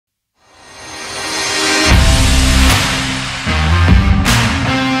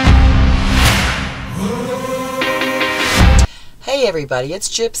everybody, it's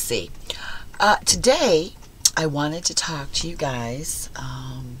Gypsy. Today, I wanted to talk to you guys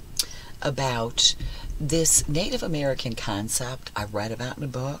about this Native American concept I read about in a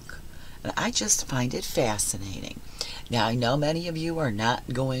book, and I just find it fascinating. Now, I know many of you are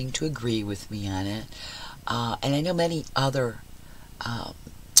not going to agree with me on it, and I know many other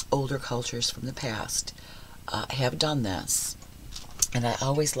older cultures from the past have done this, and I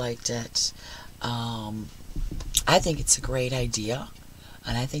always liked it. I think it's a great idea,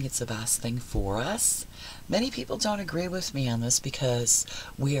 and I think it's the best thing for us. Many people don't agree with me on this because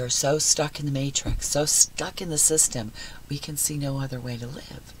we are so stuck in the matrix, so stuck in the system, we can see no other way to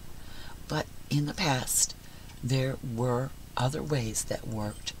live. But in the past, there were other ways that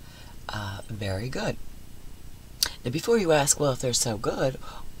worked very good. Now, before you ask, well, if they're so good,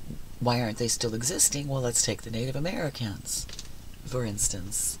 why aren't they still existing? Well, let's take the Native Americans, for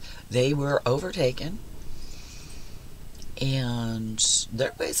instance. They were overtaken, and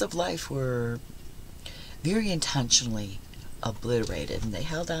their ways of life were very intentionally obliterated, and they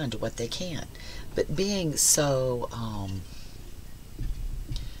held on to what they can. But being so, I'm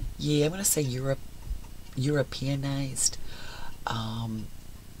going to say Europeanized,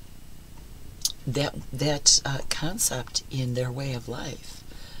 that concept in their way of life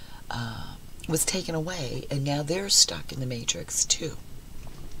was taken away, and now they're stuck in the matrix too.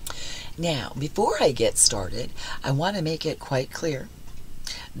 Now, before I get started, I want to make it quite clear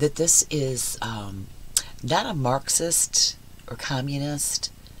that this is not a Marxist or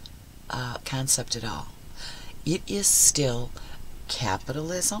communist concept at all. It is still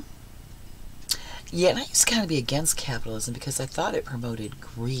capitalism. Yeah, and I used to kind of be against capitalism because I thought it promoted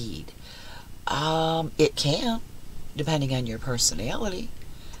greed. It can, depending on your personality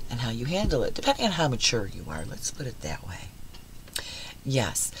and how you handle it, depending on how mature you are. Let's put it that way.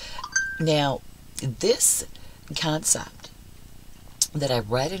 Yes. Now, this concept that I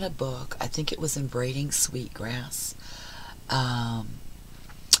read in a book, I think it was in Braiding Sweetgrass,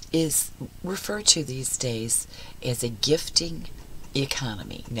 is referred to these days as a gifting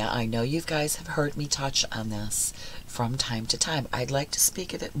economy. Now, I know you guys have heard me touch on this from time to time. I'd like to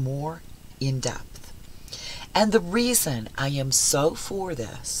speak of it more in depth. And the reason I am so for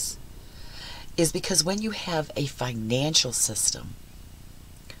this is because when you have a financial system,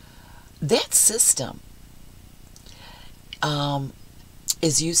 that system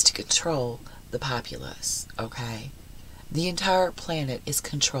is used to control the populace, okay? The entire planet is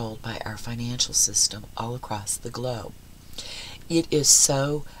controlled by our financial system all across the globe. It is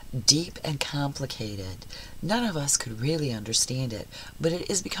so deep and complicated, none of us could really understand it, but it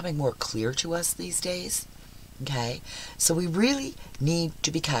is becoming more clear to us these days, okay? So we really need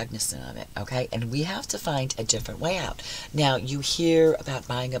to be cognizant of it, okay? And we have to find a different way out. Now, you hear about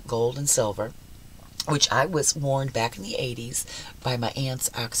buying up gold and silver, which I was warned back in the 80s by my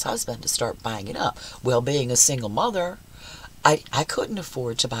aunt's ex-husband to start buying it up. Well, being a single mother, I couldn't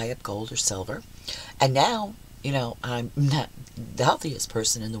afford to buy up gold or silver. And now, you know, I'm not the healthiest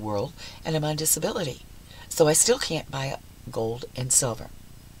person in the world, and I'm on disability. So I still can't buy up gold and silver.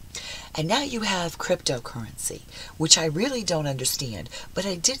 And now you have cryptocurrency, which I really don't understand, but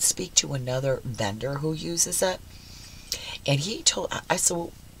I did speak to another vendor who uses it, and he told, I said,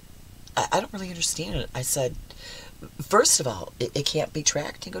 well, I don't really understand it. I said, first of all, it can't be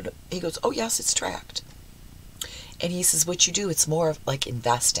tracked. He goes, oh yes, it's tracked. And he says, what you do, it's more of like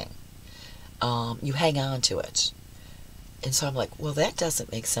investing. You hang on to it. And so I'm like, well, that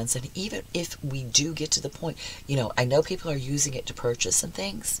doesn't make sense. And even if we do get to the point, you know, I know people are using it to purchase and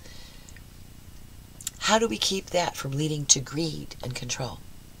things. How do we keep that from leading to greed and control?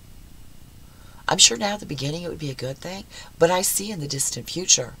 I'm sure now at the beginning it would be a good thing, but I see in the distant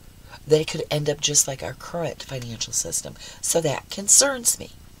future that it could end up just like our current financial system. So that concerns me.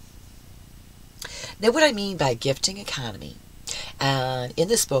 Now, what I mean by gifting economy, and in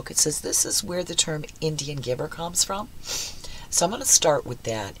this book it says this is where the term Indian giver comes from. So I'm going to start with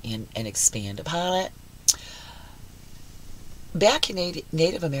that and expand upon it. Back in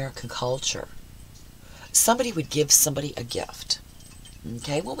Native American culture, somebody would give somebody a gift.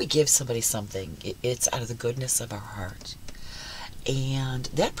 Okay, when we give somebody something, it's out of the goodness of our heart. And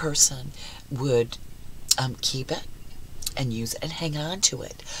that person would keep it and use it and hang on to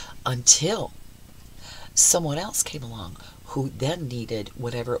it until someone else came along who then needed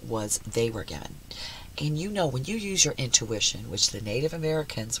whatever it was they were given. And you know, when you use your intuition, which the Native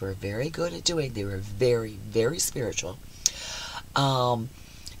Americans were very good at doing, they were very, very spiritual,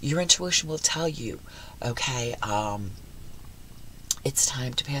 your intuition will tell you, okay, it's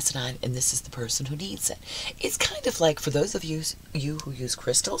time to pass it on, and this is the person who needs it. It's kind of like, for those of you who use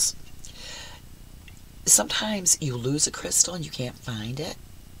crystals, sometimes you lose a crystal and you can't find it.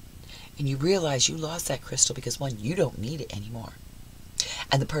 And you realize you lost that crystal because, one, you don't need it anymore.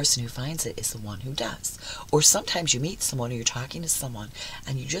 And the person who finds it is the one who does. Or sometimes you meet someone or you're talking to someone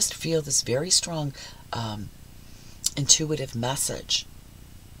and you just feel this very strong intuitive message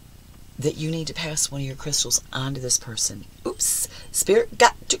that you need to pass one of your crystals on to this person. Oops, Spirit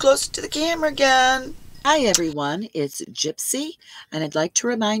got too close to the camera again. Hi everyone, it's Gypsy, and I'd like to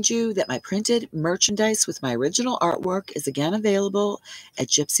remind you that my printed merchandise with my original artwork is again available at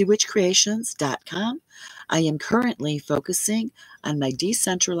gypsywitchcreations.com. I am currently focusing on my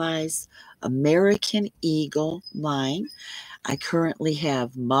decentralized American Eagle line. I currently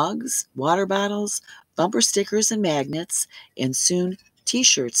have mugs, water bottles, bumper stickers, and magnets, and soon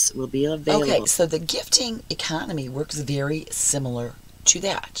t-shirts will be available. Okay, so the gifting economy works very similar to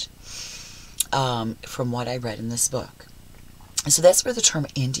that. From what I read in this book. So that's where the term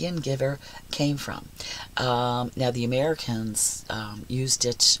Indian giver came from. Now the Americans used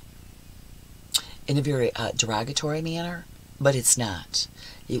it in a very derogatory manner, but it's not.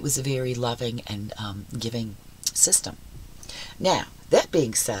 It was a very loving and giving system. Now, that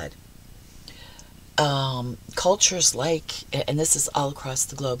being said, cultures like, and this is all across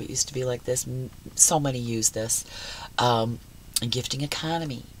the globe, it used to be like this, so many use this, a gifting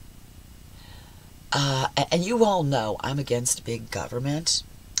economy. And you all know I'm against big government.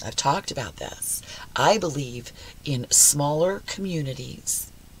 I've talked about this. I believe in smaller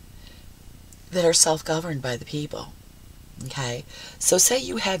communities that are self-governed by the people. Okay? So say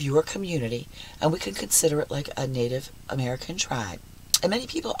you have your community, and we can consider it like a Native American tribe. And many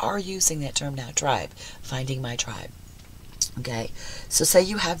people are using that term now, tribe, finding my tribe. Okay? So say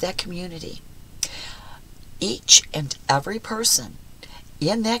you have that community. Each and every person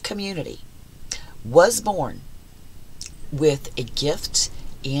in that community was born with a gift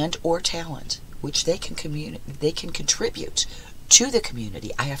and or talent which they can contribute to the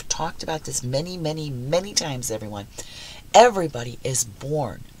community. I have talked about this many, many, many times, everyone. Everybody is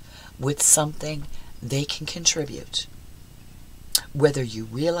born with something they can contribute, whether you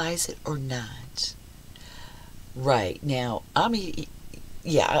realize it or not. Right. Now, I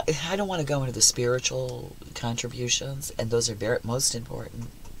don't want to go into the spiritual contributions, and those are very most important.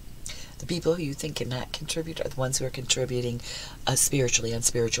 The people who you think cannot contribute are the ones who are contributing spiritually on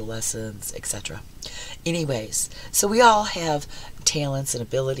spiritual lessons, etc. Anyways, so we all have talents and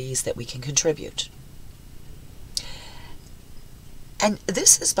abilities that we can contribute. And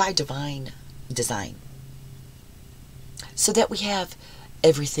this is by divine design, so that we have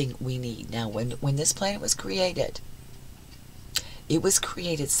everything we need. Now, when this planet was created, it was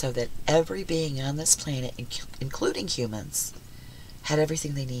created so that every being on this planet, including humans, had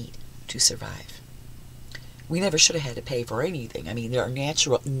everything they need to survive. We never should have had to pay for anything. I mean, there are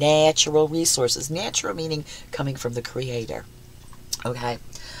natural resources. Natural meaning coming from the Creator. Okay,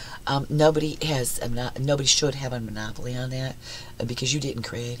 nobody should have a monopoly on that because you didn't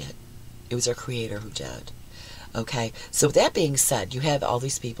create it. It was our Creator who did. Okay, so with that being said, you have all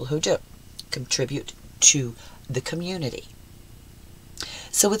these people who do contribute to the community.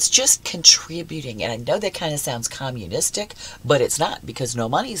 So it's just contributing, and I know that kind of sounds communistic, but it's not, because no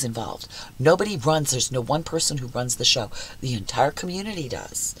money's involved. Nobody runs, there's no one person who runs the show. The entire community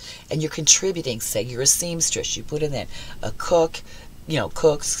does. And you're contributing. Say you're a seamstress, you put in that, a cook,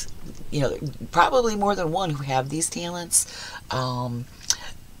 cooks, probably more than one who have these talents.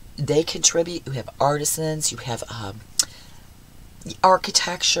 They contribute. You have artisans, you have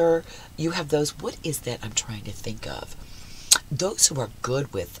architecture, you have those, what is that I'm trying to think of? Those who are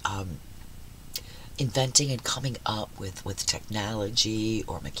good with inventing and coming up with technology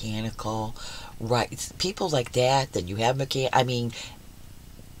or mechanical, right? People like that. Then you have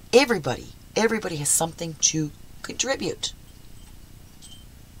everybody has something to contribute.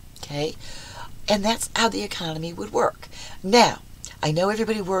 Okay, and that's how the economy would work. Now, I know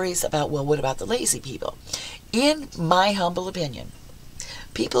everybody worries about, well, what about the lazy people? In my humble opinion,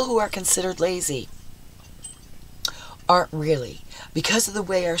 people who are considered lazy aren't really, because of the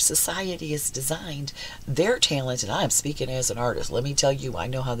way our society is designed. Their talent, and I'm speaking as an artist, let me tell you, I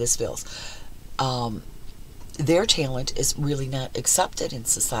know how this feels. Their talent is really not accepted in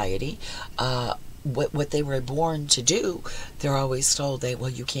society. What they were born to do, they're always told that, well,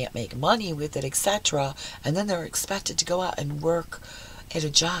 you can't make money with it, etc. And then they're expected to go out and work at a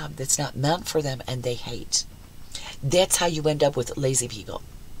job that's not meant for them and they hate. That's how you end up with lazy people.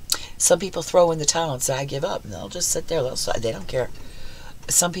 Some people throw in the towel and say, I give up. And they'll just sit there. They don't care.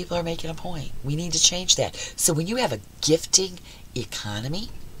 Some people are making a point. We need to change that. So when you have a gifting economy,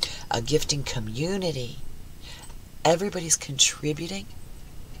 a gifting community, everybody's contributing.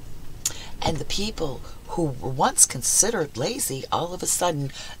 And the people who were once considered lazy, all of a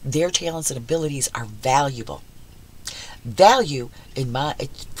sudden their talents and abilities are valuable. Value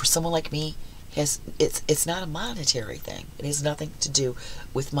for someone like me it's not a monetary thing. It has nothing to do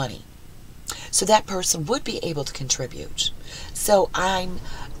with money. So that person would be able to contribute. So I'm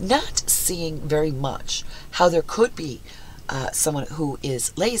not seeing very much how there could be someone who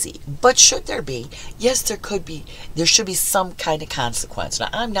is lazy. But should there be? Yes, there could be. There should be some kind of consequence. Now,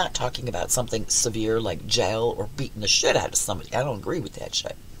 I'm not talking about something severe like jail or beating the shit out of somebody. I don't agree with that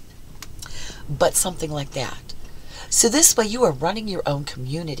shit. But something like that. So this way you are running your own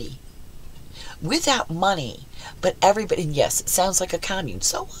community without money. But everybody, and yes, it sounds like a commune.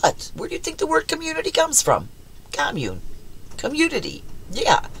 So what? Where do you think the word community comes from? Commune. Community.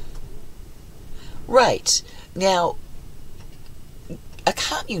 Yeah. Right. Now, a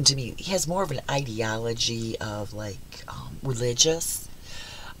commune to me has more of an ideology of like religious.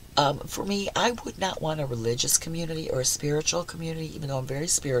 For me, I would not want a religious community or a spiritual community, even though I'm very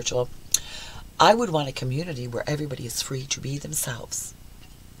spiritual. I would want a community where everybody is free to be themselves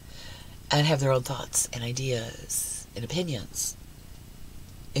and have their own thoughts and ideas and opinions.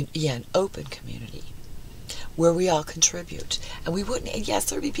 And, yeah, an open community where we all contribute. And we wouldn't, and yes,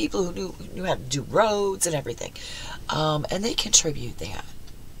 there would be people who knew how to do roads and everything. And they contribute that.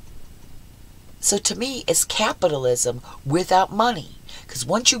 So to me, it's capitalism without money. Because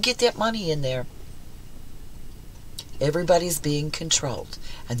once you get that money in there, everybody's being controlled.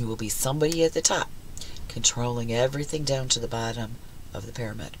 And there will be somebody at the top controlling everything down to the bottom of the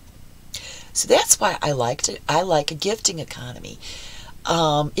pyramid. So that's why I liked it. I like a gifting economy.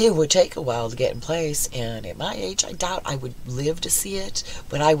 It would take a while to get in place, and at my age, I doubt I would live to see it,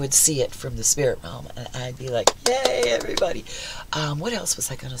 but I would see it from the spirit realm, and I'd be like, yay, everybody. What else was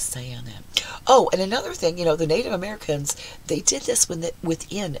I going to say on that? Oh, and another thing, you know, the Native Americans, they did this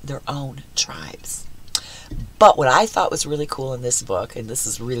within their own tribes. But what I thought was really cool in this book, and this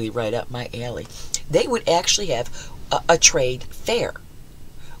is really right up my alley, they would actually have a trade fair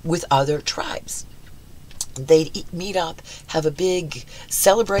with other tribes. They'd meet up, have a big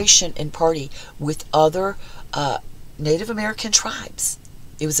celebration and party with other Native American tribes.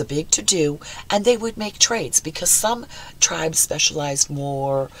 It was a big to-do, and they would make trades because some tribes specialized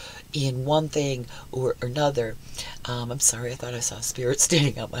more in one thing or another. I'm sorry, I thought I saw a spirit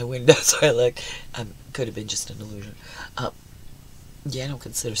standing out my window, so I looked. Could have been just an illusion. Yeah, I don't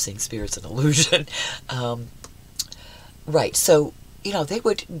consider seeing spirits an illusion. Right, so, you know, they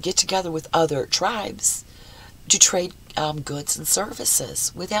would get together with other tribes to trade goods and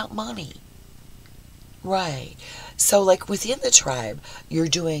services without money. Right. So, like, within the tribe, you're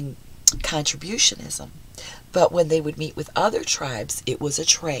doing contributionism. But when they would meet with other tribes, it was a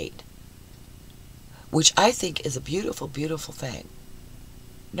trade. Which I think is a beautiful, beautiful thing.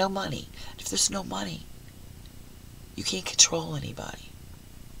 No money. If there's no money, you can't control anybody.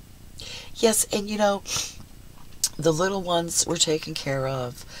 Yes, and you know, the little ones were taken care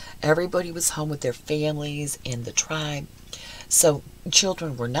of. Everybody was home with their families in the tribe. So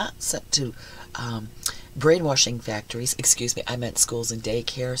children were not sent to brainwashing factories. Excuse me, I meant schools and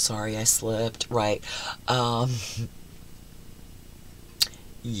daycare. Sorry, I slipped. Right.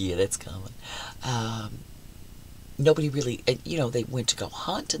 Yeah, that's common. Nobody really, you know, they went to go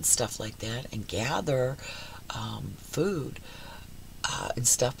hunt and stuff like that and gather food and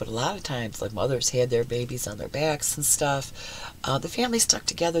stuff. But a lot of times, like, mothers had their babies on their backs and stuff. The family stuck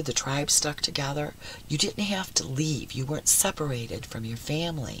together. The tribe stuck together. You didn't have to leave. You weren't separated from your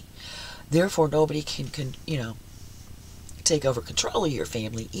family. Therefore, nobody can you know, take over control of your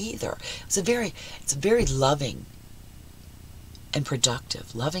family either. It's a very loving and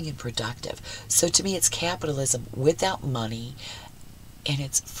productive. Loving and productive. So to me, it's capitalism without money, and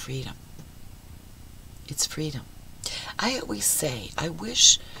it's freedom. It's freedom. I always say, I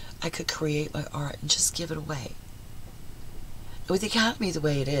wish I could create my art and just give it away. With the economy the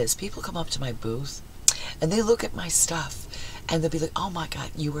way it is, people come up to my booth and they look at my stuff and they'll be like, oh my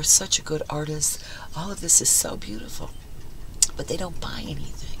God, you are such a good artist. All of this is so beautiful. But they don't buy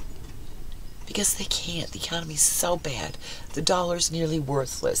anything because they can't. The economy's so bad. The dollar's nearly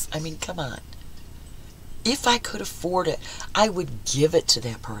worthless. I mean, come on. If I could afford it, I would give it to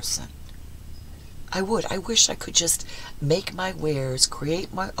that person. I would. I wish I could just make my wares,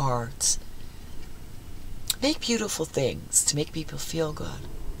 create my art, make beautiful things to make people feel good.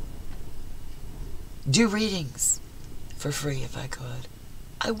 Do readings for free if I could.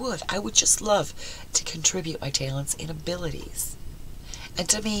 I would. I would just love to contribute my talents and abilities. And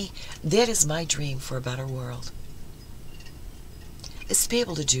to me, that is my dream for a better world. Is to be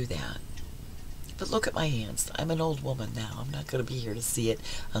able to do that. But look at my hands. I'm an old woman now. I'm not going to be here to see it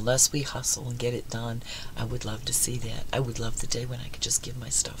unless we hustle and get it done. I would love to see that. I would love the day when I could just give my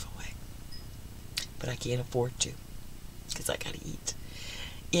stuff away. But I can't afford to because I got to eat.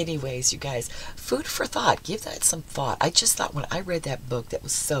 Anyways, you guys, food for thought. Give that some thought. I just thought when I read that book, that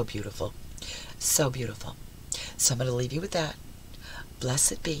was so beautiful. So beautiful. So I'm going to leave you with that.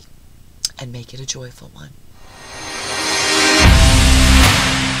 Blessed be, and make it a joyful one.